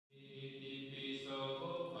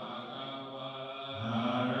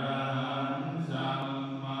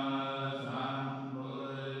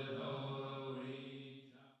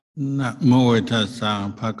โมตัสสะ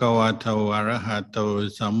ภะคะวะโตอะระหะโต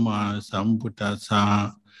สัมมาสัมพุทธัสสะ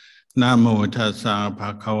นะโมตัสสะภะ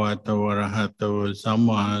คะวะโตอะระหะโตสัมม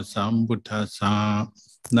าสัมพุทธัสสะ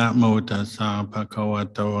นะโมตัสสะภะคะวะ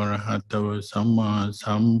โตอะระหะโตสัมมา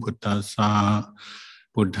สัมพุทธัสสะ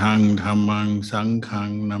พุทธังธัมมังสังฆัง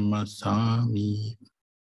นัมมัสสามิ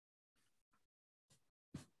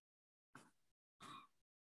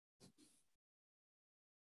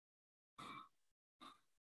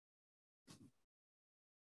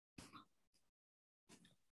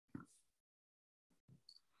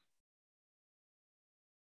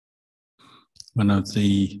One of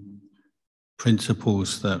the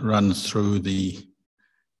principles that runs through the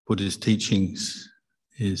Buddha's teachings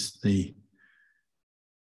is the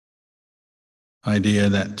idea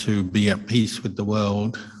that to be at peace with the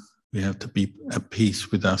world, we have to be at peace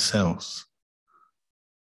with ourselves.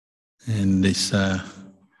 And this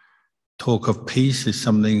talk of peace is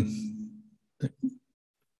something that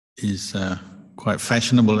is quite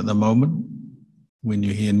fashionable at the moment. When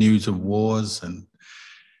you hear news of wars and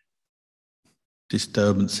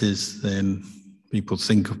disturbances, then people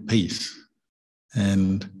think of peace.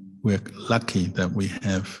 And we're lucky that we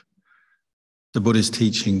have the Buddhist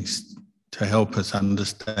teachings to help us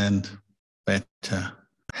understand better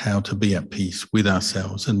how to be at peace with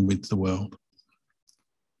ourselves and with the world.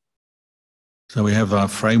 So we have our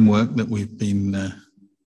framework that we've been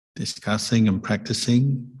discussing and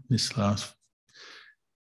practicing this last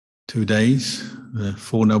 2 days, the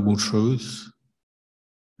Four Noble Truths.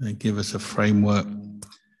 They give us a framework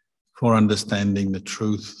for understanding the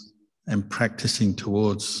truth and practicing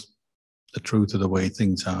towards the truth of the way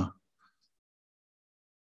things are.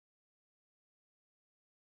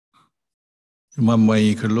 In one way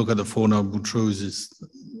you could look at the Four Noble Truths is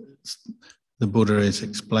the Buddha is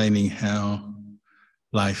explaining how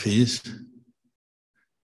life is,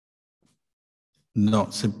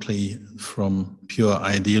 not simply from pure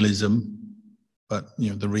idealism, but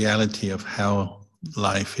the reality of how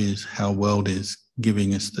life is, how world is,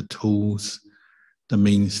 giving us the tools, the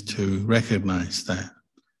means to recognize that.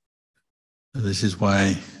 This is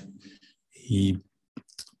why he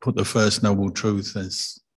put the first noble truth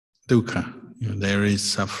as dukkha. There is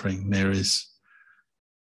suffering, there is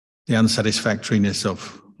the unsatisfactoriness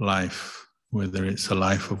of life, whether it's a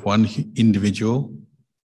life of one individual,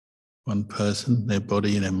 one person, their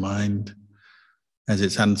body, their mind, has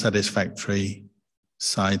its unsatisfactory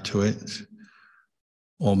side to it,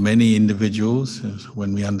 or many individuals.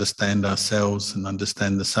 When we understand ourselves and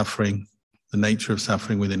understand the suffering, the nature of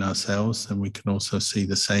suffering within ourselves, then we can also see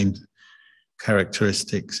the same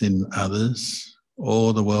characteristics in others,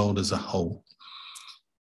 or the world as a whole.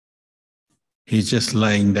 He's just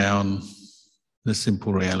laying down the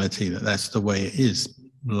simple reality that that's the way it is.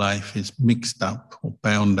 Life is mixed up or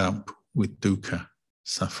bound up with dukkha,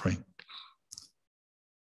 suffering.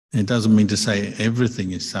 It doesn't mean to say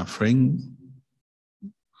everything is suffering.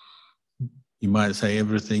 You might say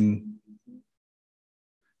everything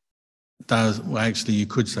does, well actually you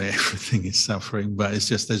could say everything is suffering, but it's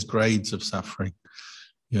just there's grades of suffering.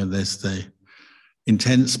 There's the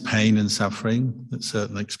intense pain and suffering that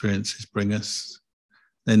certain experiences bring us.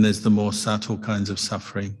 Then there's the more subtle kinds of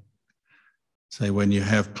suffering. Say when you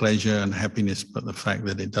have pleasure and happiness, but the fact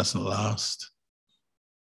that it doesn't last.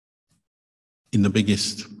 In the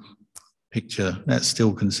biggest picture, that's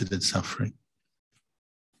still considered suffering.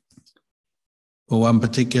 Well, one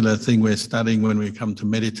particular thing we're studying when we come to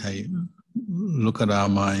meditate, look at our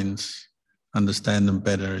minds, understand them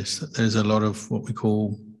better, is that there's a lot of what we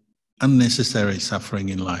call unnecessary suffering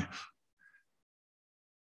in life.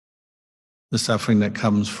 The suffering that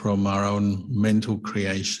comes from our own mental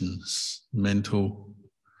creations, mental,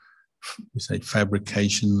 we say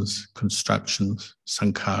fabrications, constructions,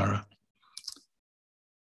 sankhara.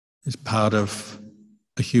 It's part of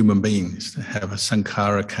a human being to have a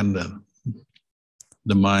sankhara kanda,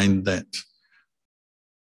 the mind that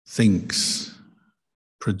thinks,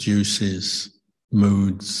 produces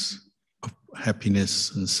moods of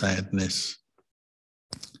happiness and sadness.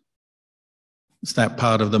 It's that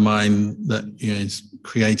part of the mind that is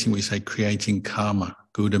creating, we say creating karma,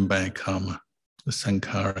 good and bad karma, the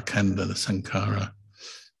sankhara kanda, the sankhara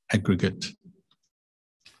aggregate.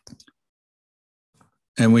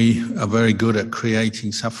 And we are very good at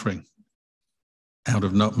creating suffering out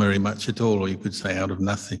of not very much at all, or you could say out of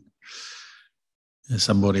nothing.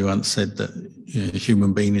 Somebody once said that a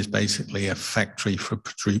human being is basically a factory for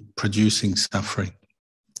producing suffering.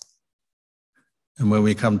 And when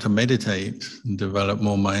we come to meditate and develop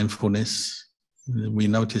more mindfulness, we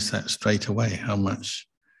notice that straight away, how much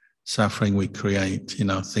suffering we create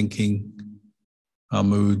in our thinking, our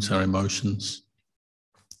moods, our emotions.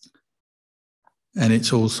 And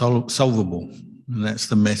it's all solvable. And that's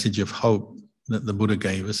the message of hope that the Buddha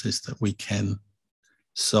gave us, is that we can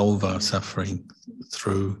solve our suffering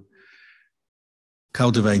through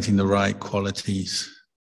cultivating the right qualities.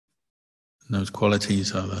 And those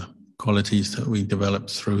qualities are the qualities that we developed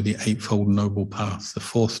through the Eightfold Noble Path, the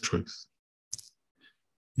fourth truth.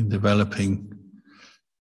 In developing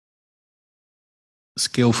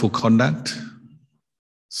skillful conduct,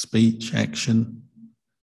 speech, action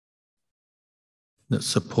that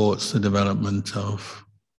supports the development of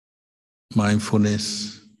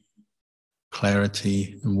mindfulness,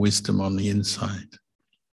 clarity, and wisdom on the inside.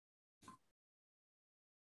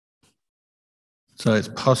 So it's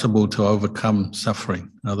possible to overcome suffering.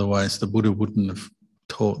 Otherwise, the Buddha wouldn't have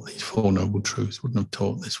taught these Four Noble Truths, wouldn't have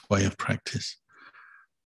taught this way of practice.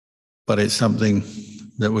 But it's something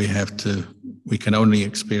that we can only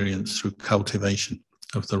experience through cultivation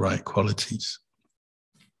of the right qualities.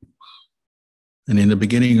 And in the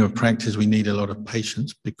beginning of practice, we need a lot of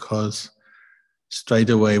patience, because straight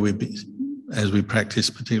away, as we practice,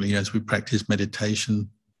 particularly as we practice meditation,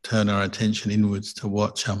 turn our attention inwards to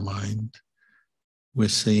watch our mind, we're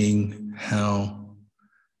seeing how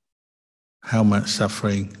much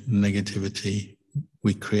suffering and negativity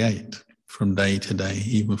we create from day to day,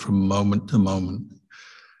 even from moment to moment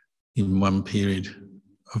in one period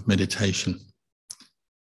of meditation.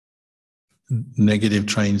 Negative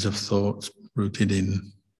trains of thoughts rooted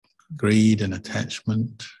in greed and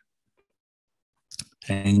attachment,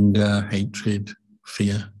 anger, hatred,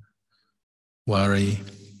 fear, worry,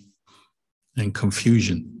 and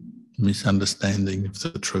confusion, misunderstanding of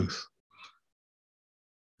the truth.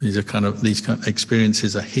 These kind of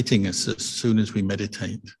experiences are hitting us as soon as we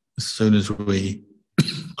meditate, as soon as we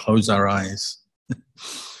close our eyes.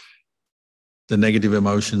 The negative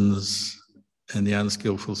emotions and the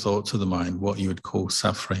unskillful thoughts of the mind, what you would call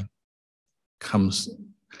suffering, comes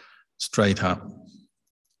straight up,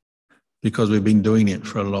 because we've been doing it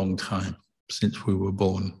for a long time, since we were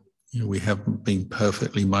born. We haven't been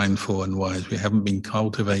perfectly mindful and wise. We haven't been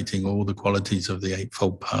cultivating all the qualities of the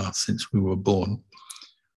Eightfold Path since we were born.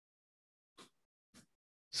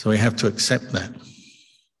 So we have to accept that.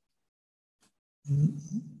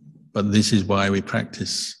 But this is why we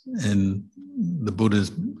practice. And the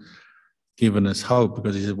Buddha's given us hope,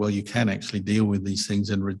 because he said, well, you can actually deal with these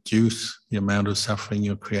things and reduce the amount of suffering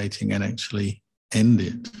you're creating and actually end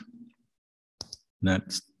it.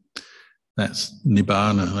 That's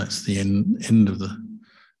nibbana, that's the end of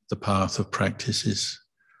the path of practice, is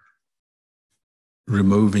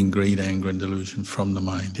removing greed, anger, and delusion from the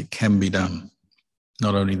mind. It can be done.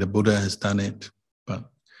 Not only the Buddha has done it, but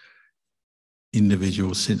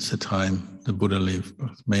individuals since the time the Buddha lived,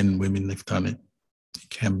 both men and women, they've done it. It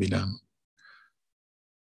can be done.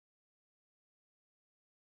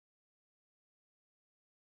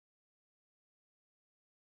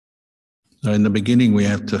 So in the beginning, we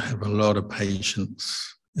have to have a lot of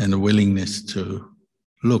patience and a willingness to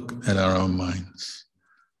look at our own minds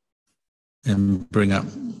and bring up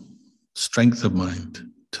strength of mind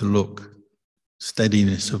to look,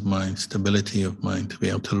 steadiness of mind, stability of mind, to be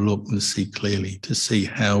able to look and see clearly, to see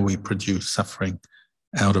how we produce suffering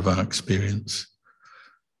out of our experience.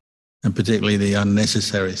 And particularly the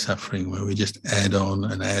unnecessary suffering, where we just add on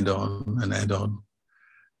and add on and add on,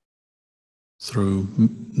 through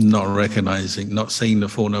not recognizing, not seeing the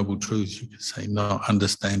Four Noble Truths, you could say, not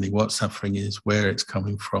understanding what suffering is, where it's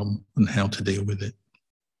coming from, and how to deal with it.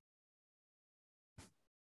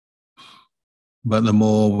 But the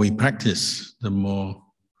more we practice, the more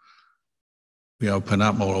we open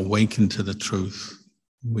up or awaken to the truth,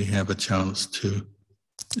 we have a chance to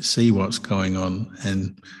see what's going on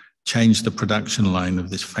and change the production line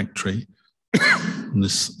of this factory,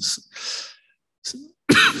 this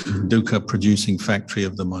Dukkha producing factory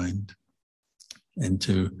of the mind, and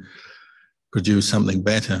to produce something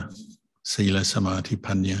better, sila, samadhi,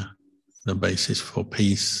 panya, the basis for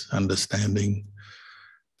peace, understanding,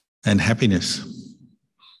 and happiness.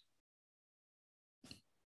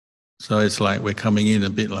 So it's like we're coming in a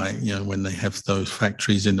bit like, when they have those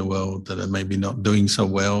factories in the world that are maybe not doing so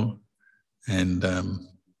well and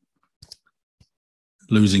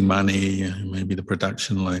losing money, maybe the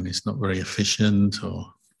production line is not very efficient, or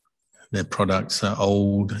their products are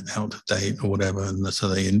old, out of date, or whatever, and so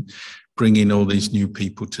they bring in all these new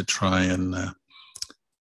people to try and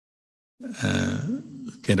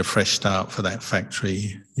get a fresh start for that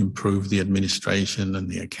factory, improve the administration and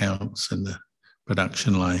the accounts and the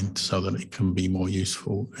production line so that it can be more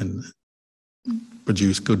useful and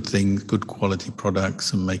produce good things, good quality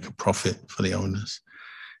products, and make a profit for the owners.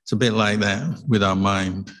 It's a bit like that with our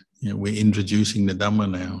mind. We're introducing the Dhamma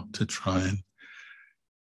now to try and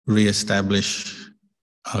re-establish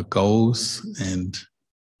our goals and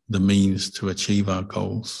the means to achieve our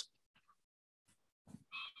goals.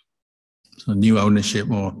 So new ownership,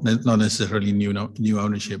 or not necessarily new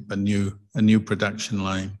ownership, but a new production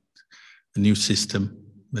line, a new system,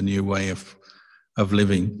 a new way of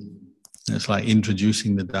living. It's like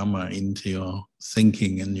introducing the Dhamma into your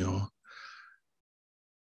thinking and your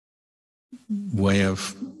way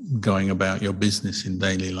of going about your business in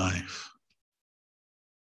daily life.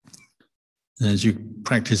 And as you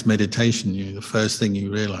practice meditation, the first thing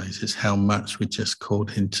you realize is how much we're just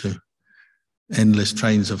caught into endless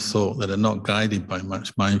trains of thought that are not guided by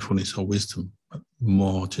much mindfulness or wisdom, but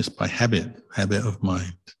more just by habit of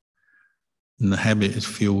mind. And the habit is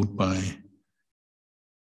fueled by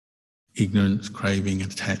ignorance, craving,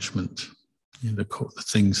 attachment, the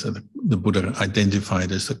things that the Buddha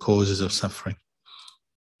identified as the causes of suffering.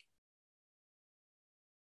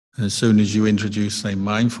 And as soon as you introduce, say,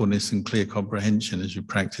 mindfulness and clear comprehension as you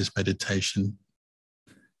practice meditation,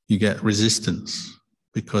 you get resistance,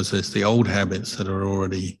 because there's the old habits that are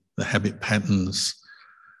already, the habit patterns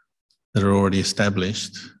that are already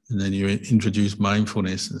established, and then you introduce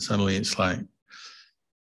mindfulness and suddenly it's like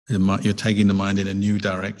you're taking the mind in a new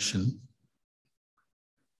direction.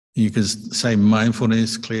 You can say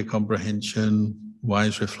mindfulness, clear comprehension,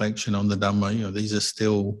 wise reflection on the Dhamma, these are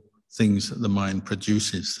still things that the mind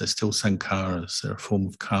produces. They're still sankharas, they're a form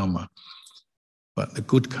of karma, but the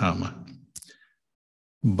good karma.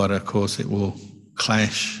 But of course it will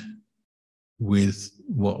clash with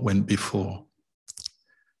what went before.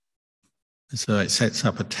 So it sets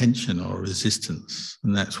up a tension or resistance.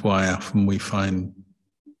 And that's why often we find,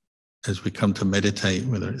 as we come to meditate,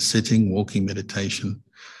 whether it's sitting, walking meditation,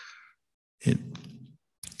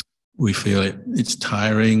 we feel it's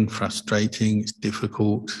tiring, frustrating, it's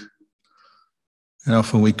difficult. And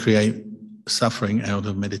often we create suffering out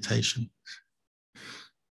of meditation.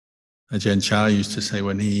 Ajahn Kalyano used to say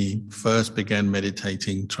when he first began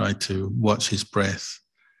meditating, tried to watch his breath,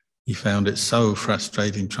 he found it so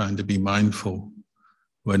frustrating trying to be mindful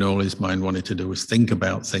when all his mind wanted to do was think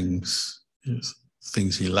about things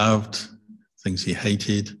he loved, things he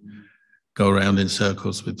hated, go around in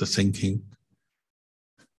circles with the thinking.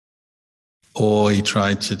 Or he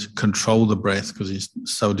tried to control the breath because he's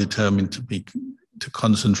so determined to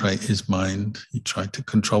concentrate his mind. He tried to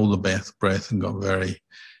control the breath and got very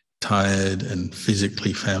tired and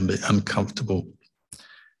physically found it uncomfortable.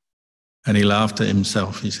 And he laughed at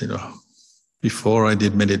himself. He said, before I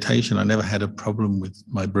did meditation, I never had a problem with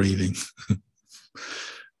my breathing.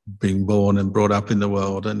 Being born and brought up in the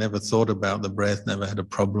world, I never thought about the breath, never had a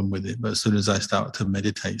problem with it. But as soon as I start to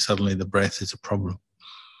meditate, suddenly the breath is a problem.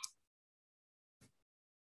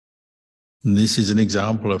 And this is an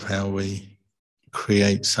example of how we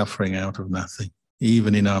create suffering out of nothing,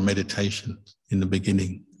 even in our meditation in the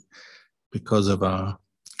beginning. Because of our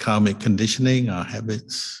karmic conditioning, our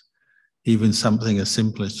habits, even something as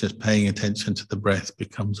simple as just paying attention to the breath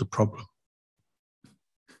becomes a problem.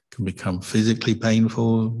 It can become physically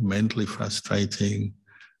painful, mentally frustrating,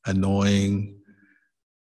 annoying,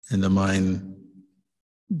 and the mind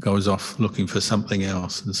goes off looking for something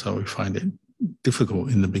else. And so we find it difficult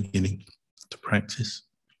in the beginning to practice.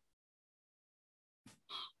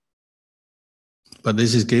 But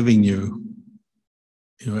this is giving you,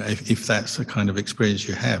 if that's the kind of experience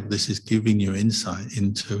you have, this is giving you insight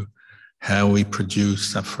into how we produce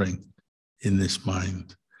suffering in this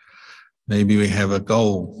mind. Maybe we have a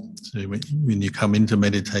goal. So when you come into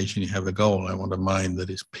meditation, you have a goal. I want a mind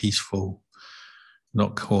that is peaceful,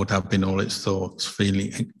 not caught up in all its thoughts,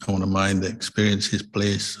 I want a mind that experiences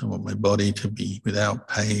bliss. I want my body to be without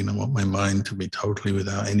pain. I want my mind to be totally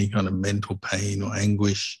without any kind of mental pain or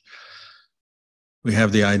anguish. We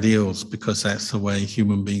have the ideals because that's the way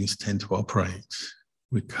human beings tend to operate.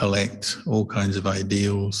 We collect all kinds of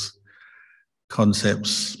ideals,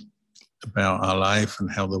 concepts about our life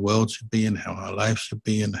and how the world should be and how our life should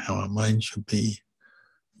be and how our mind should be.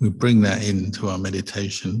 We bring that into our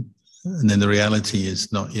meditation, and then the reality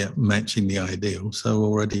is not yet matching the ideal. So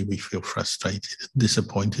already we feel frustrated,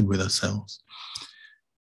 disappointed with ourselves.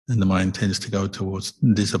 And the mind tends to go towards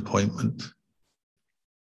disappointment.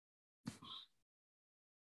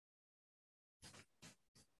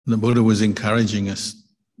 The Buddha was encouraging us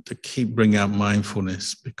to keep bringing out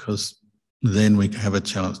mindfulness, because then we have a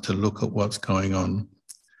chance to look at what's going on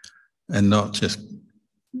and not just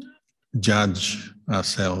judge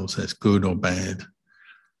ourselves as good or bad.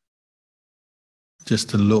 just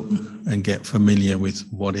to look and get familiar with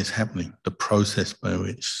what is happening, the process by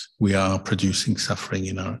which we are producing suffering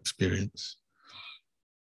in our experience.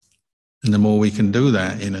 And the more we can do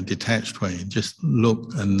that in a detached way, just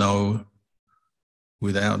look and know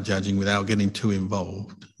without judging, without getting too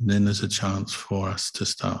involved, then there's a chance for us to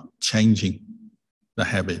start changing the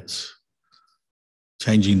habits,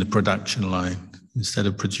 changing the production line. Instead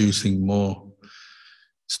of producing more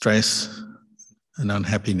stress and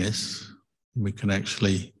unhappiness, we can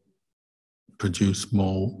actually produce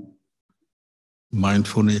more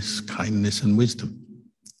mindfulness, kindness, and wisdom,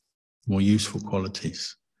 more useful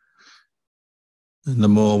qualities. And the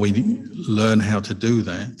more we learn how to do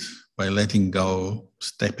that, by letting go,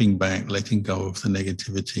 stepping back, letting go of the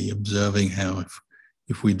negativity, observing how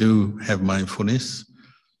if we do have mindfulness,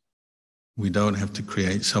 we don't have to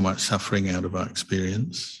create so much suffering out of our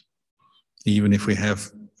experience. Even if we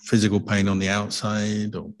have physical pain on the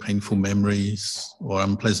outside, or painful memories, or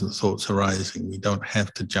unpleasant thoughts arising, we don't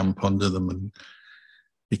have to jump onto them and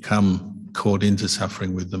become caught into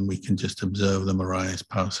suffering with them. We can just observe them arise,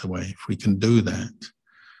 pass away. If we can do that,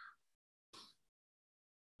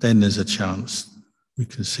 then there's a chance, we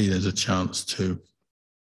can see there's a chance to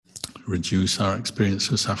reduce our experience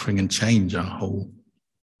of suffering and change our whole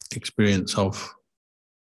experience of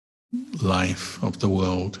life, of the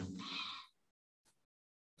world.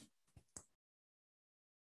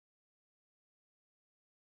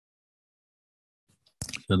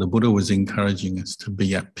 So the Buddha was encouraging us to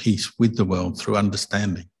be at peace with the world through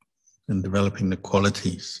understanding and developing the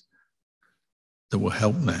qualities that will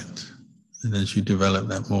help that. And as you develop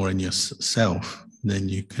that more in yourself, then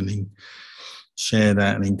you can share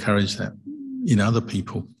that and encourage that in other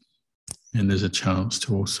people. And there's a chance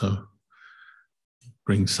to also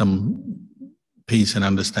bring some peace and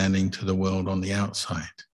understanding to the world on the outside.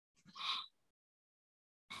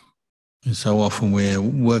 And so often we're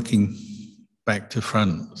working back to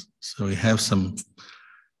front. So we have something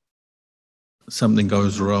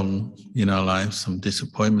goes wrong in our lives, some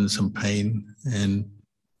disappointment, some pain, and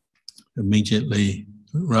immediately,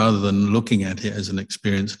 rather than looking at it as an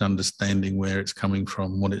experience and understanding where it's coming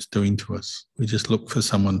from, what it's doing to us, we just look for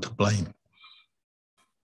someone to blame.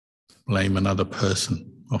 Blame another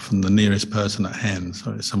person, often the nearest person at hand.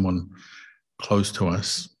 So it's someone close to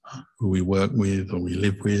us who we work with or we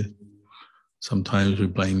live with. Sometimes we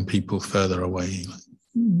blame people further away, like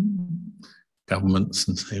governments,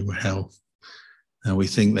 and say how we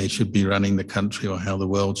think they should be running the country or how the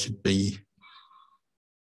world should be.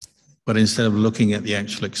 But instead of looking at the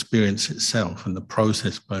actual experience itself and the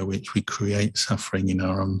process by which we create suffering in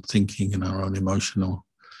our own thinking and our own emotional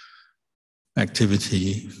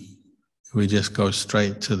activity, we just go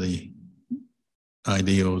straight to the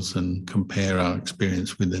ideals and compare our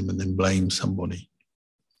experience with them and then blame somebody.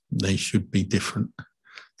 They should be different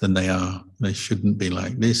than they are. They shouldn't be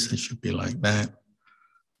like this, they should be like that,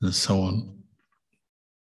 and so on.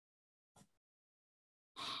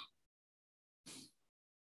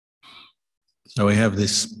 So we have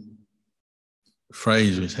this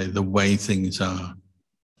phrase, we say, the way things are.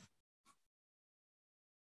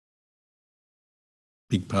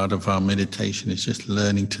 Big part of our meditation is just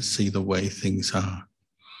learning to see the way things are.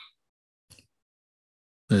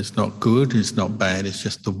 It's not good, it's not bad, it's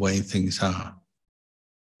just the way things are.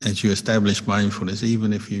 As you establish mindfulness,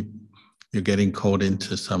 even if you're getting caught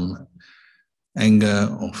into some anger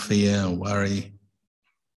or fear or worry,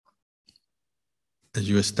 as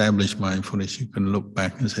you establish mindfulness, you can look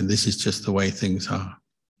back and say, this is just the way things are.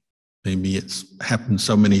 Maybe it's happened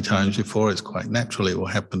so many times before, it's quite natural it will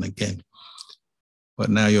happen again. But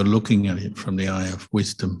now you're looking at it from the eye of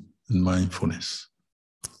wisdom and mindfulness.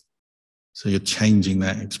 So you're changing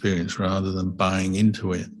that experience rather than buying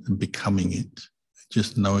into it and becoming it.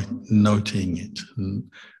 Just noting it and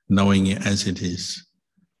knowing it as it is.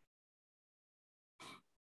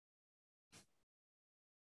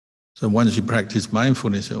 So once you practice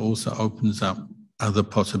mindfulness, it also opens up other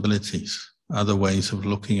possibilities, other ways of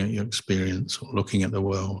looking at your experience or looking at the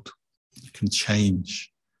world. You can change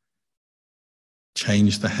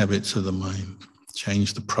the habits of the mind,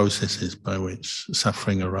 change the processes by which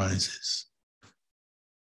suffering arises.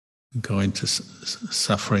 Go into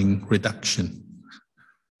suffering reduction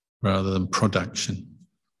rather than production.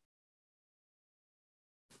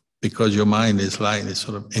 Because your mind is like this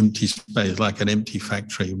sort of empty space, like an empty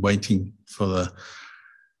factory waiting for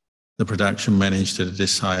the production manager to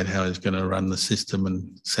decide how he's going to run the system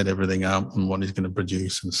and set everything up and what he's going to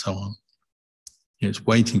produce and so on. It's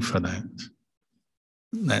waiting for that.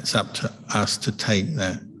 That's up to us to take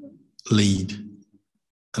that lead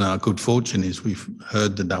And our good fortune is we've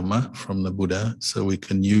heard the Dhamma from the Buddha, so we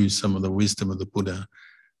can use some of the wisdom of the Buddha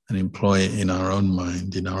and employ it in our own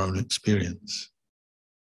mind, in our own experience.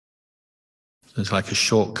 So it's like a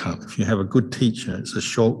shortcut. If you have a good teacher, it's a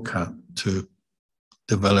shortcut to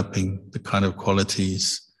developing the kind of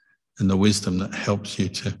qualities and the wisdom that helps you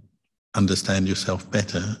to understand yourself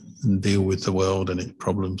better and deal with the world and its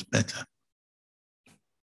problems better.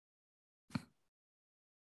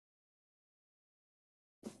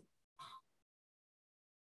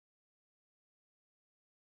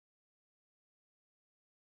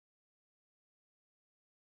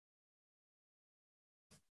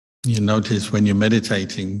 You notice when you're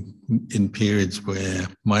meditating in periods where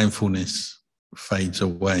mindfulness fades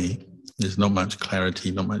away, there's not much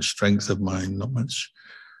clarity, not much strength of mind, not much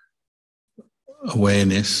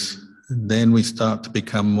awareness. And then we start to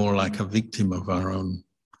become more like a victim of our own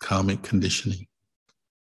karmic conditioning.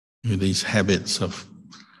 These habits of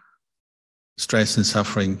stress and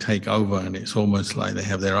suffering take over, and it's almost like they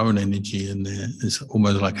have their own energy, and it's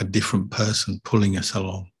almost like a different person pulling us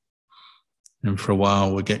along. And for a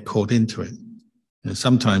while, we get caught into it. And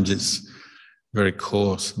sometimes it's very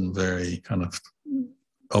coarse and very kind of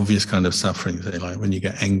obvious kind of suffering. Say, like when you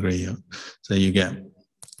get angry, so you get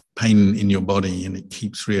pain in your body and it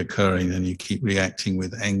keeps reoccurring and you keep reacting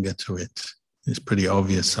with anger to it. It's pretty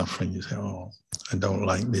obvious suffering. You say, oh, I don't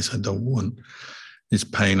like this. I don't want this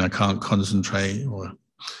pain. I can't concentrate. Or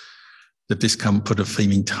the discomfort of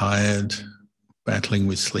feeling tired, battling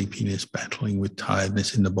with sleepiness, battling with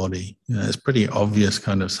tiredness in the body. It's pretty obvious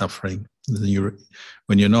kind of suffering.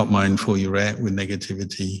 When you're not mindful, you react with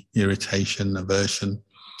negativity, irritation, aversion,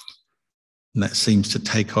 and that seems to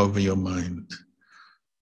take over your mind.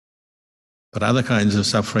 But other kinds of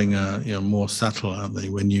suffering are more subtle, aren't they?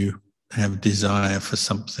 When you have desire for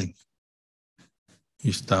something,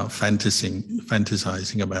 you start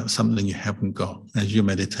fantasizing about something you haven't got. As you're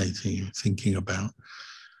meditating, you're thinking about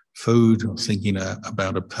food, or thinking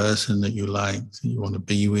about a person that you like, that you want to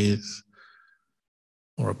be with,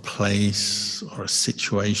 or a place or a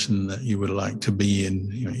situation that you would like to be in.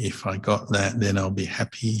 If I got that, then I'll be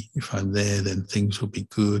happy. If I'm there, then things will be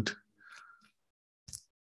good.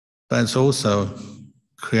 But it's also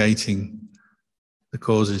creating the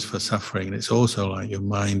causes for suffering. And it's also like your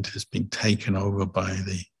mind has been taken over by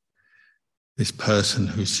this person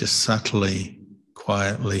who's just subtly,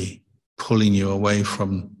 quietly pulling you away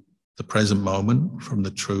from the present moment, from the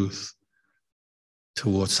truth,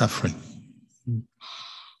 towards suffering.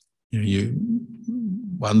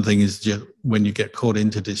 One thing is just when you get caught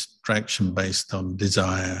into distraction based on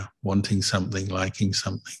desire, wanting something, liking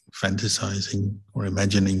something, fantasizing or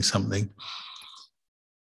imagining something,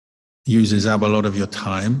 uses up a lot of your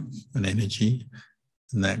time and energy,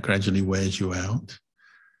 and that gradually wears you out.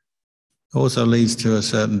 Also leads to a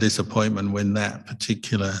certain disappointment when that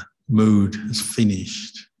particular mood is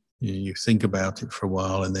finished. You think about it for a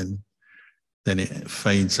while, and then it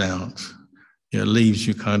fades out. It leaves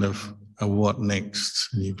you kind of a what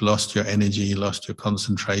next? And you've lost your energy, lost your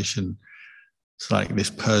concentration. It's like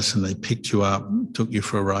this person, they picked you up, took you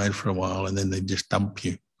for a ride for a while, and then they just dump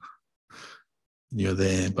you. You're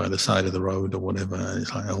there by the side of the road or whatever.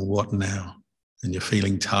 It's like, oh, what now? And you're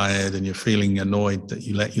feeling tired, and you're feeling annoyed that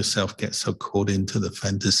you let yourself get so caught into the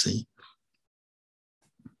fantasy.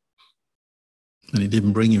 And it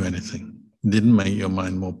didn't bring you anything. It didn't make your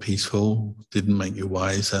mind more peaceful, didn't make you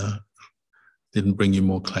wiser, didn't bring you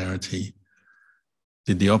more clarity.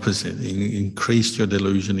 Did the opposite. It increased your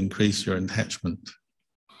delusion, increased your attachment.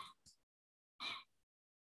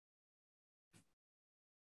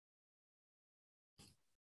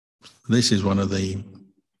 This is one of the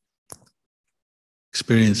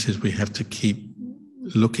experiences we have to keep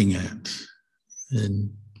looking at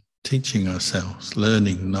and teaching ourselves,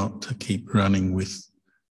 learning not to keep running with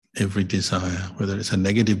every desire, whether it's a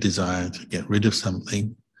negative desire to get rid of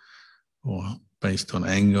something, or based on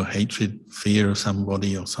anger, hatred, fear of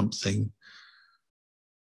somebody or something,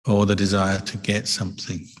 or the desire to get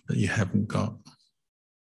something that you haven't got.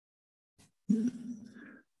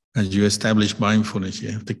 As you establish mindfulness,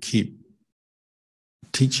 you have to keep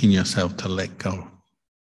teaching yourself to let go.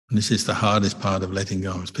 And this is the hardest part of letting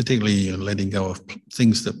go. It's particularly letting go of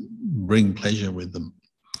things that bring pleasure with them.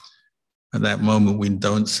 At that moment, we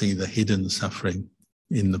don't see the hidden suffering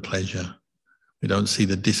in the pleasure. We don't see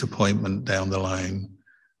the disappointment down the line.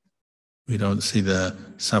 We don't see the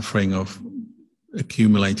suffering of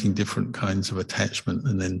accumulating different kinds of attachment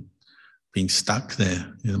and then being stuck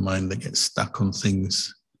there in a mind that gets stuck on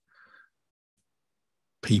things,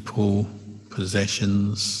 people,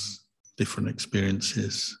 possessions, different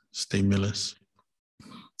experiences, stimulus.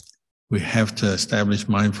 we have to establish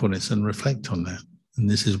mindfulness and reflect on that. And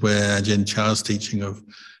this is where Ajahn Chah's teaching of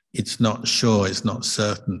it's not sure, it's not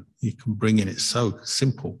certain. You can bring in, it's so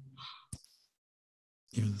simple.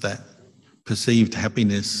 You know, that perceived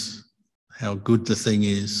happiness, how good the thing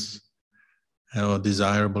is, how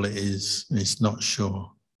desirable it is, it's not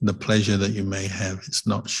sure. The pleasure that you may have, it's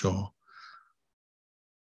not sure.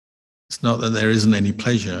 It's not that there isn't any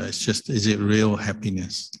pleasure, it's just, is it real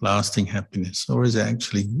happiness, lasting happiness, or is it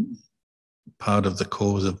actually part of the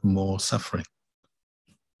cause of more suffering?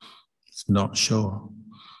 It's not sure.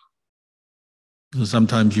 So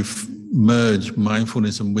sometimes you merge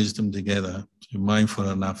mindfulness and wisdom together. You're mindful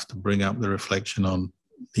enough to bring up the reflection on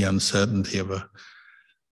the uncertainty of a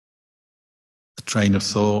train of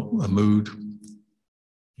thought, a mood.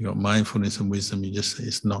 You got mindfulness and wisdom, you just say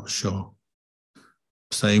it's not sure.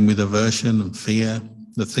 Same with aversion and fear.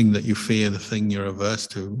 The thing that you fear, the thing you're averse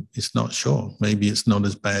to, it's not sure. Maybe it's not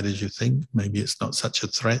as bad as you think. Maybe it's not such a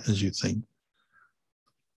threat as you think.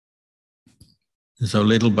 And so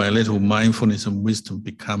little by little, mindfulness and wisdom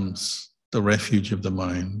becomes the refuge of the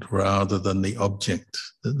mind rather than the object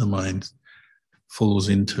that the mind falls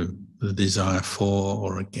into, the desire for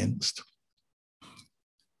or against.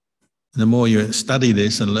 And the more you study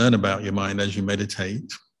this and learn about your mind as you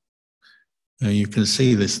meditate, you can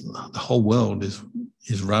see this, the whole world is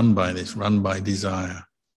run by this, run by desire.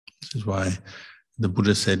 This is why the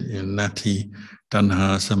Buddha said, Nati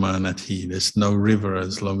Tanha Samanati, there's no river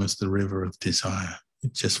as long as the river of desire.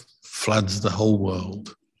 It just floods the whole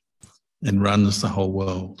world and runs the whole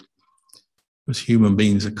world. Because human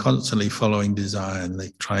beings are constantly following desire and they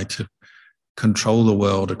try to control the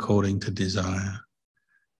world according to desire.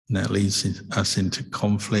 And that leads us into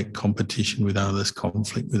conflict, competition with others,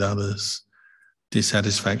 conflict with others,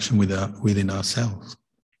 dissatisfaction within ourselves.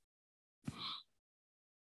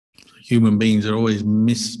 Human beings are always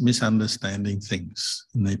misunderstanding things,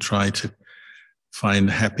 and they try to find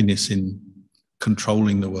happiness in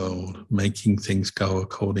controlling the world, making things go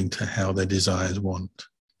according to how their desires want,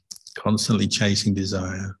 constantly chasing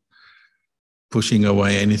desire, pushing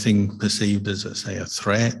away anything perceived as, say, a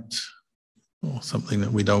threat or something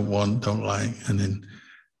that we don't want, don't like, and then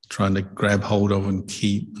trying to grab hold of and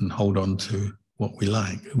keep and hold on to what we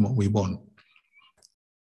like and what we want.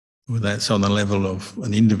 Whether that's on the level of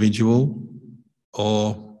an individual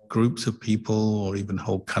or groups of people or even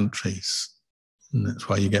whole countries. And that's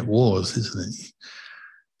why you get wars, isn't it?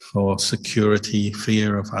 For security,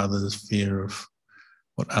 fear of others, fear of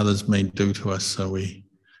what others may do to us. So we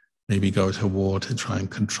maybe go to war to try and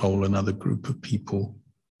control another group of people,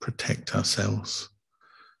 protect ourselves.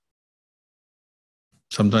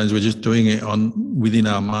 Sometimes we're just doing it within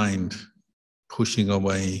our mind, pushing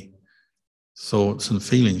away thoughts and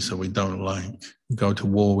feelings that we don't like. We go to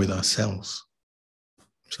war with ourselves.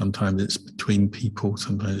 Sometimes it's between people,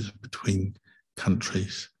 sometimes it's between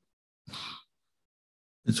countries.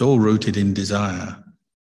 It's all rooted in desire,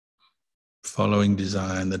 following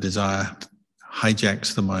desire, and the desire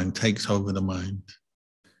hijacks the mind, takes over the mind,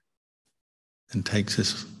 and takes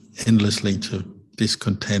us endlessly to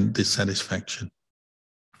discontent, dissatisfaction,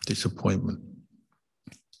 disappointment.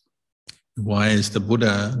 Why is the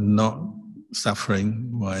Buddha not suffering?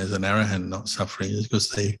 Why is an arahant not suffering? It's because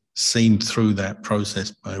they've seen through that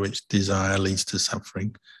process by which desire leads to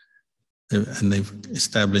suffering. And they've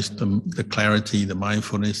established the clarity, the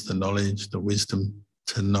mindfulness, the knowledge, the wisdom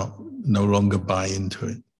to no longer buy into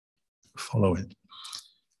it, follow it.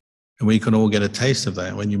 And we can all get a taste of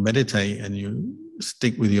that. When you meditate and you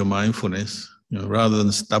stick with your mindfulness, rather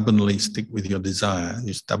than stubbornly stick with your desire,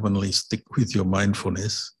 you stubbornly stick with your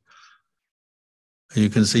mindfulness. You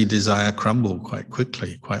can see desire crumble quite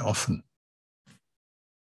quickly, quite often.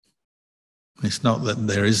 It's not that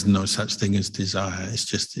there is no such thing as desire. It's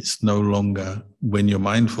just, it's no longer, when you're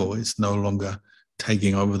mindful, it's no longer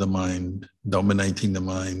taking over the mind, dominating the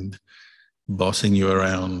mind, bossing you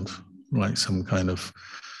around like some kind of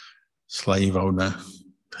slave owner,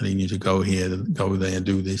 telling you to go here, go there,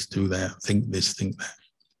 do this, do that, think this, think that.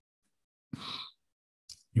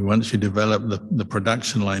 Once you develop, the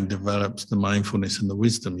production line develops the mindfulness and the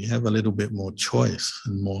wisdom, you have a little bit more choice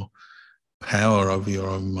and more power over your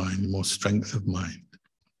own mind, more strength of mind.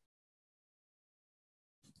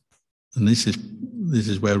 And this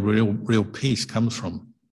is where real peace comes from.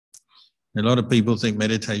 A lot of people think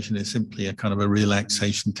meditation is simply a kind of a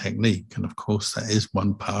relaxation technique, and of course that is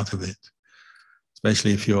one part of it,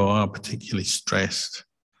 especially if you are particularly stressed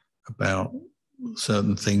about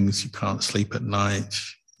certain things. You can't sleep at night,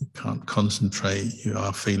 you can't concentrate, you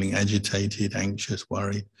are feeling agitated, anxious,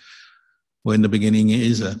 worried. Well, in the beginning it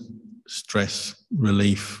is a stress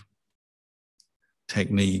relief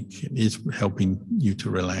technique. It is helping you to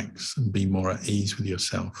relax and be more at ease with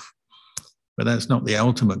yourself. But that's not the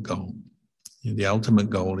ultimate goal. The ultimate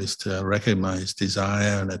goal is to recognize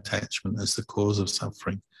desire and attachment as the cause of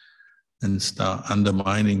suffering and start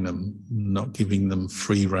undermining them, not giving them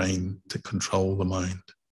free rein to control the mind.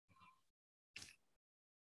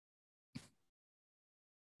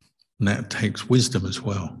 And that takes wisdom as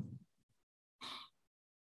well.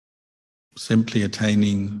 Simply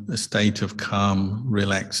attaining a state of calm,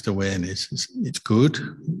 relaxed awareness, it's good,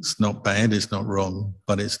 it's not bad, it's not wrong,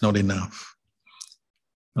 but it's not enough.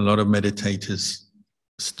 A lot of meditators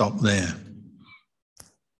stop there.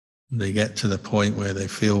 They get to the point where they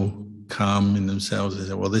feel calm in themselves. They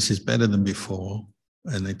say, well, this is better than before,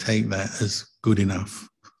 and they take that as good enough.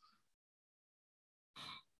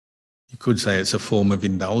 You could say it's a form of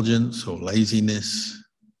indulgence or laziness,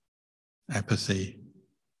 apathy.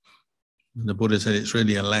 The Buddha said it's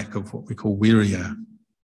really a lack of what we call virya,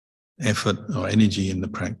 effort or energy in the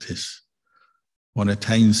practice. One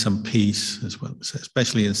attains some peace as well,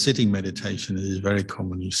 especially in sitting meditation. It is very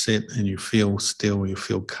common. You sit and you feel still, you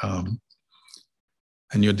feel calm.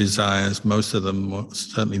 And your desires, most of them,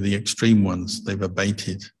 certainly the extreme ones, they've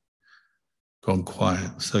abated, gone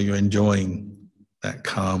quiet. So you're enjoying that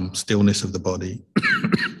calm stillness of the body.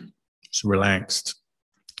 It's relaxed.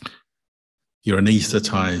 You're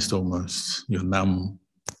anesthetized almost. You're numb.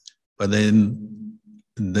 But then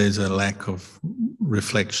there's a lack of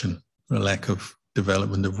reflection, a lack of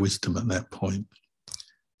development of wisdom at that point.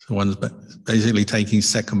 So one's basically taking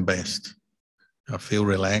second best. I feel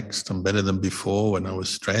relaxed. I'm better than before when I was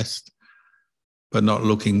stressed, but not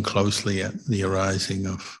looking closely at the arising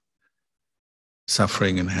of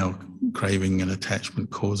suffering and how craving and attachment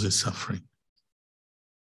causes suffering.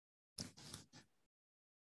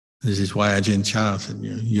 This is why Ajahn Chah said,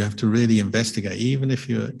 you have to really investigate, even if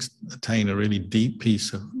you attain a really deep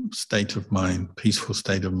peace of state of mind, peaceful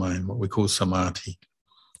state of mind, what we call samadhi.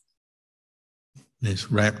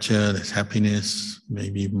 There's rapture, there's happiness,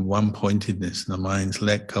 maybe even one-pointedness. The mind's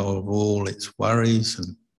let go of all its worries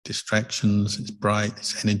and distractions. It's bright,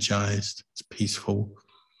 it's energized, it's peaceful.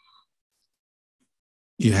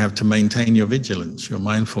 You have to maintain your vigilance, your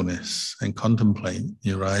mindfulness, and contemplate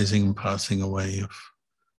the arising and passing away of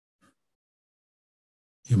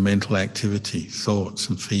your mental activity, thoughts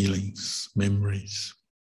and feelings, memories.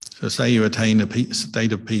 So say you attain a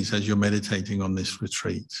state of peace as you're meditating on this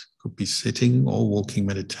retreat. It could be sitting or walking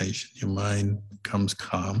meditation. Your mind becomes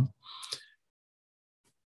calm.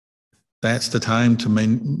 That's the time to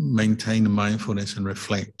maintain the mindfulness and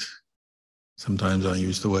reflect. Sometimes I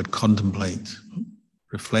use the word contemplate.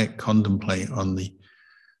 Reflect, contemplate on the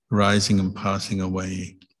rising and passing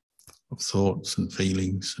away of thoughts and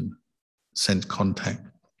feelings and sense contact,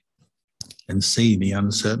 and see the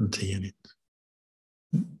uncertainty in it,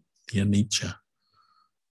 the anicca.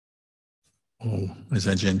 Or, as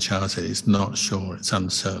Ajahn Chah said, it's not sure, it's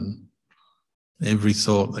uncertain. Every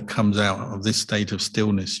thought that comes out of this state of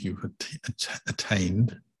stillness you've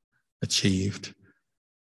achieved,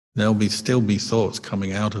 there'll still be thoughts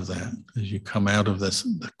coming out of that. As you come out of this,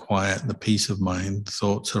 the quiet, the peace of mind,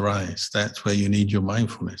 thoughts arise. That's where you need your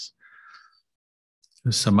mindfulness.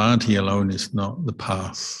 The samadhi alone is not the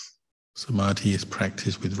path. Samadhi is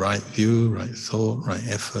practiced with right view, right thought, right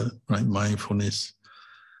effort, right mindfulness.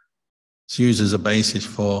 It's used as a basis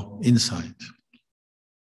for insight.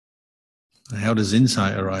 How does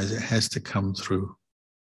insight arise? It has to come through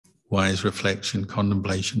wise reflection,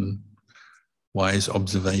 contemplation, wise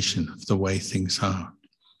observation of the way things are.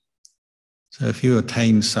 So if you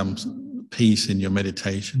attain some peace in your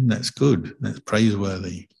meditation, that's good, that's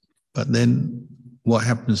praiseworthy. But then what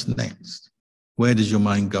happens next? Where does your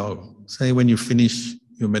mind go? Say when you finish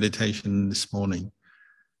your meditation this morning,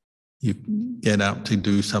 you get up to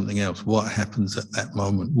do something else. What happens at that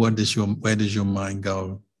moment? Where does your mind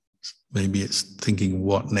go? Maybe it's thinking,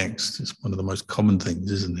 what next? It's one of the most common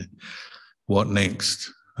things, isn't it? What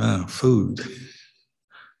next? Food.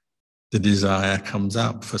 The desire comes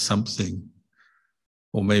up for something.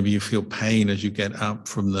 Or maybe you feel pain as you get up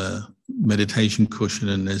from the meditation cushion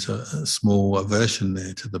and there's a small aversion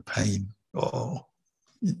there to the pain. Oh,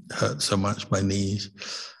 it hurts so much, my knees.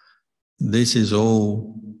 This is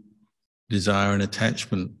all desire and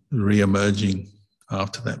attachment re-emerging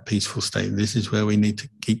after that peaceful state. This is where we need to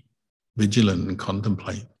keep vigilant and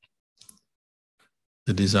contemplate.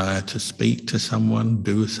 The desire to speak to someone,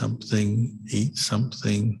 do something, eat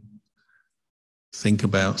something, think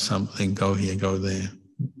about something, go here, go there.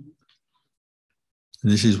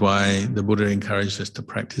 And this is why the Buddha encouraged us to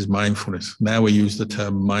practice mindfulness. Now we use the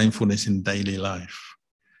term mindfulness in daily life.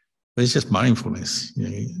 But it's just mindfulness.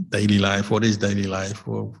 Daily life. What is daily life?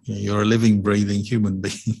 Well, you're a living, breathing human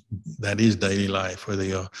being. That is daily life. Whether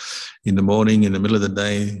you're in the morning, in the middle of the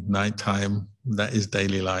day, nighttime, that is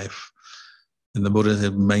daily life. And the Buddha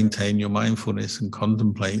said, maintain your mindfulness and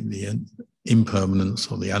contemplate the impermanence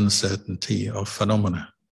or the uncertainty of phenomena.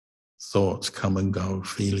 Thoughts come and go,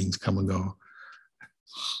 feelings come and go.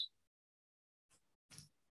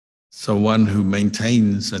 So one who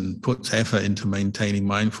maintains and puts effort into maintaining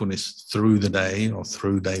mindfulness through the day or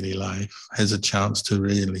through daily life has a chance to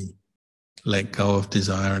really let go of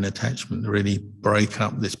desire and attachment, really break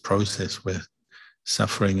up this process where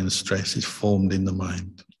suffering and stress is formed in the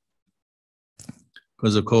mind.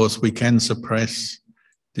 Because of course we can suppress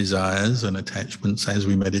desires and attachments as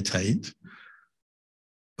we meditate,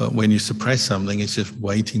 but when you suppress something, it's just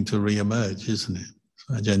waiting to re-emerge, isn't it?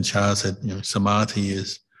 So Ajahn Chah said, samadhi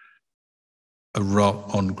is a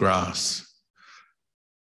rock on grass.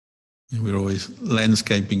 And we're always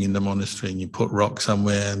landscaping in the monastery, and you put rock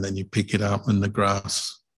somewhere and then you pick it up and the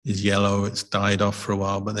grass is yellow, it's died off for a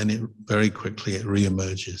while, but then it very quickly it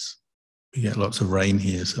re-emerges. We get lots of rain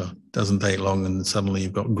here, so it doesn't take long and suddenly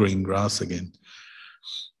you've got green grass again.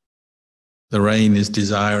 The rain is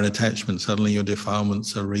desire and attachment. Suddenly your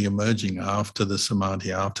defilements are re-emerging after the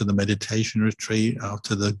samadhi, after the meditation retreat,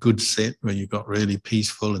 after the good sit where you got really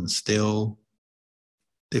peaceful and still.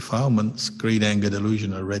 Defilements, greed, anger,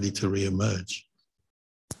 delusion are ready to re-emerge.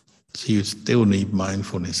 So you still need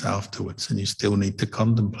mindfulness afterwards, and you still need to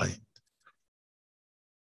contemplate.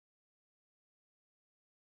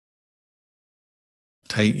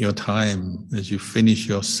 Take your time as you finish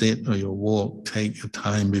your sit or your walk. Take your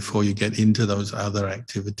time before you get into those other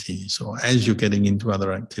activities, or as you're getting into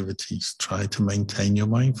other activities, try to maintain your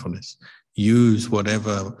mindfulness. Use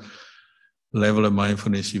whatever level of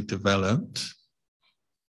mindfulness you've developed.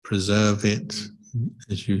 Preserve it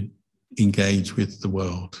as you engage with the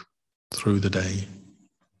world through the day.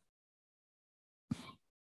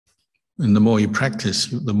 And the more you practice,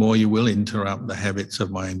 the more you will interrupt the habits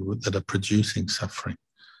of mind that are producing suffering.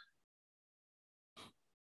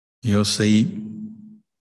 You'll see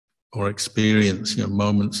or experience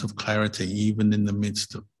moments of clarity, even in the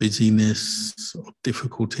midst of busyness or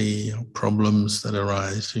difficulty or problems that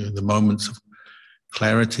arise. The moments of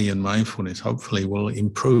clarity and mindfulness hopefully will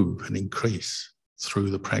improve and increase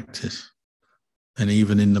through the practice. And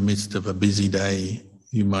even in the midst of a busy day,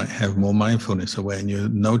 you might have more mindfulness away and you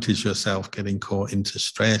notice yourself getting caught into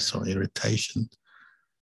stress or irritation.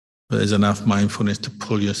 But there's enough mindfulness to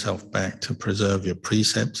pull yourself back, to preserve your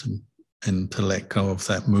precepts and to let go of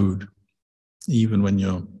that mood, even when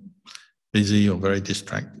you're busy or very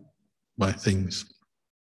distracted by things.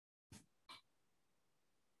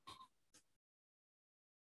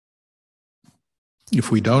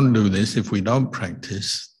 If we don't do this, if we don't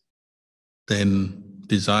practice, then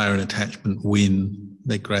desire and attachment win.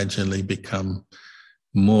 They gradually become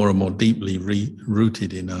more and more deeply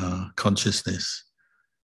rooted in our consciousness.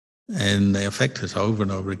 And they affect us over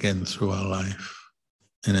and over again through our life.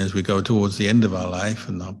 And as we go towards the end of our life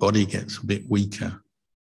and our body gets a bit weaker,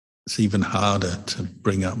 it's even harder to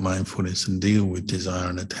bring up mindfulness and deal with desire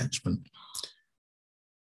and attachment.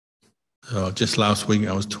 So just last week,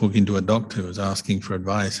 I was talking to a doctor who was asking for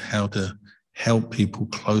advice how to help people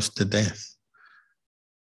close to death.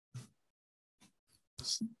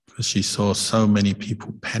 Because she saw so many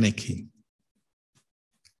people panicking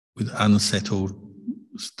with unsettled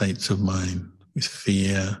states of mind, with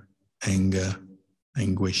fear, anger,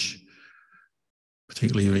 anguish,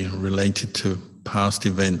 particularly related to past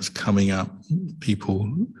events coming up,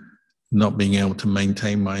 people not being able to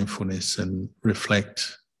maintain mindfulness and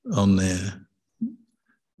reflect on their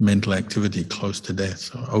mental activity close to death,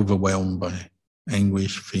 so overwhelmed by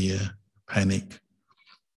anguish, fear, panic.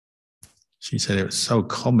 She said it was so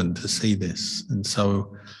common to see this and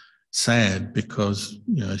so sad because,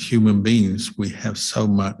 as human beings, we have so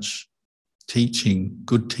much teaching,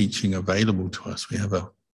 good teaching available to us. We have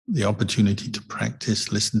the opportunity to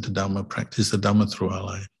practice, listen to Dhamma, practice the Dhamma through our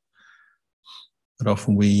life. But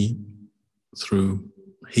often we, through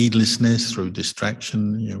heedlessness, through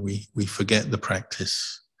distraction, we forget the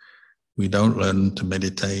practice. We don't learn to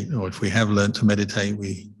meditate, or if we have learned to meditate,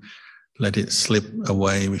 we let it slip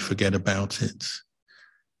away, we forget about it.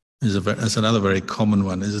 That's another very common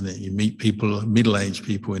one, isn't it? You meet people, middle-aged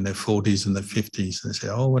people in their 40s and their 50s, and they say,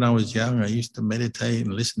 oh, when I was young, I used to meditate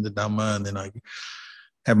and listen to Dhamma, and then I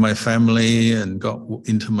had my family and got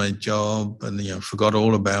into my job and forgot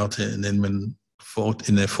all about it. And then when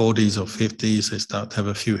in their 40s or 50s, they start to have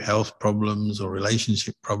a few health problems or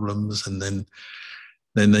relationship problems, and then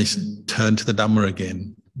they turn to the Dhamma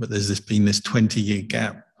again. But there's been this 20-year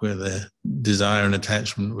gap where their desire and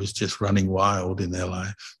attachment was just running wild in their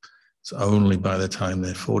life. So only by the time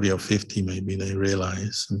they're 40 or 50, maybe they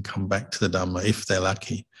realize and come back to the Dhamma, if they're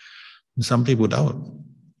lucky. And some people don't.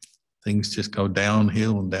 Things just go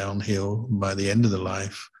downhill and downhill. By the end of the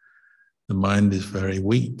life, the mind is very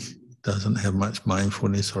weak, doesn't have much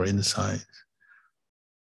mindfulness or insight.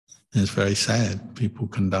 And it's very sad. People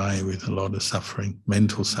can die with a lot of suffering,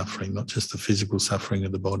 mental suffering, not just the physical suffering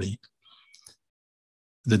of the body.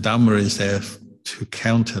 The Dhamma is there to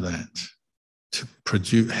counter that, to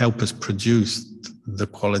help us produce the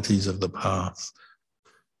qualities of the path.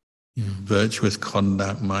 Virtuous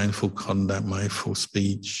conduct, mindful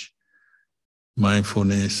speech,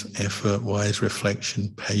 mindfulness, effort, wise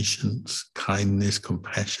reflection, patience, kindness,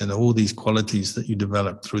 compassion, all these qualities that you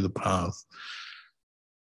develop through the path.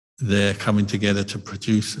 They're coming together to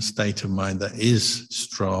produce a state of mind that is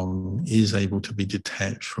strong, is able to be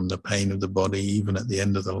detached from the pain of the body even at the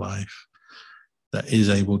end of the life, that is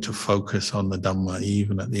able to focus on the Dhamma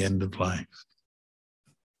even at the end of life.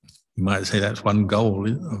 You might say that's one goal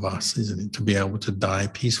of us, isn't it? To be able to die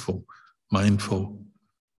peaceful, mindful,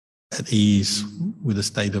 at ease, with a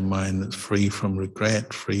state of mind that's free from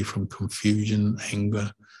regret, free from confusion,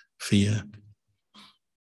 anger, fear.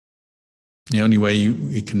 The only way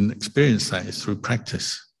you can experience that is through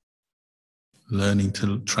practice, learning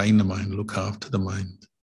to train the mind, look after the mind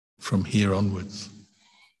from here onwards.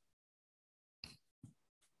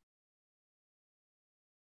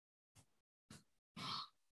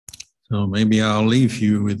 So maybe I'll leave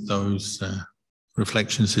you with those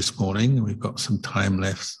reflections this morning. We've got some time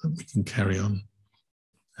left that we can carry on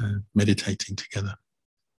meditating together.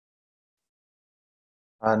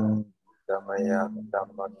 Damaya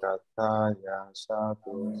Dhammakataya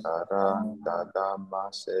Sadhu Saranta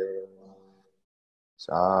Dhammase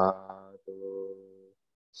Sadhu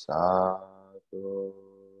Sadhu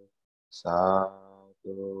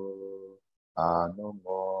Sadhu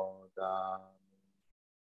Anumoda